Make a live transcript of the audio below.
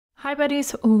Hi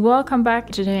buddies, welcome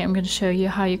back. Today I'm going to show you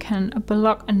how you can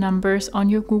block numbers on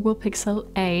your Google Pixel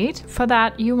 8. For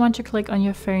that, you want to click on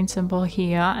your phone symbol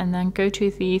here and then go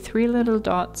to the three little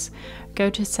dots,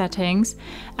 go to settings,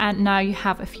 and now you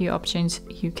have a few options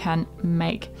you can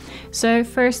make. So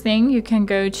first thing, you can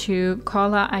go to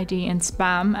caller ID and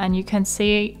spam, and you can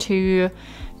see to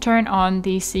turn on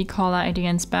the See Caller ID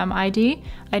and Spam ID,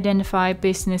 identify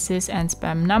businesses and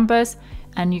spam numbers,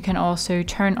 and you can also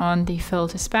turn on the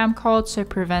filter spam calls, so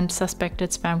prevent suspected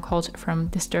spam calls from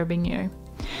disturbing you.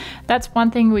 That's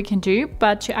one thing we can do,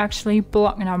 but to actually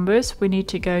block numbers, we need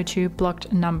to go to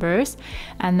blocked numbers,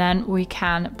 and then we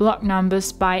can block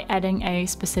numbers by adding a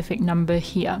specific number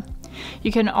here.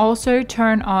 You can also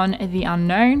turn on the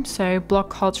unknown, so block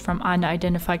calls from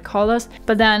unidentified callers,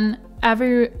 but then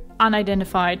every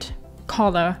unidentified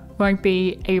caller won't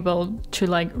be able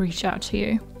to reach out to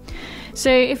you. So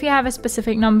if you have a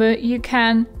specific number, you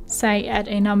can say add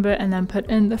a number and then put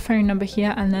in the phone number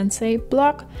here and then say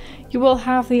block. You will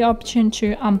have the option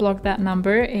to unblock that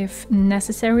number if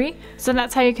necessary. So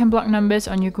that's how you can block numbers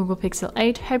on your Google Pixel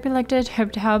 8. Hope you liked it,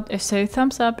 hope to help. If so,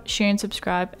 thumbs up, share and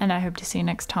subscribe, and I hope to see you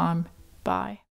next time. Bye.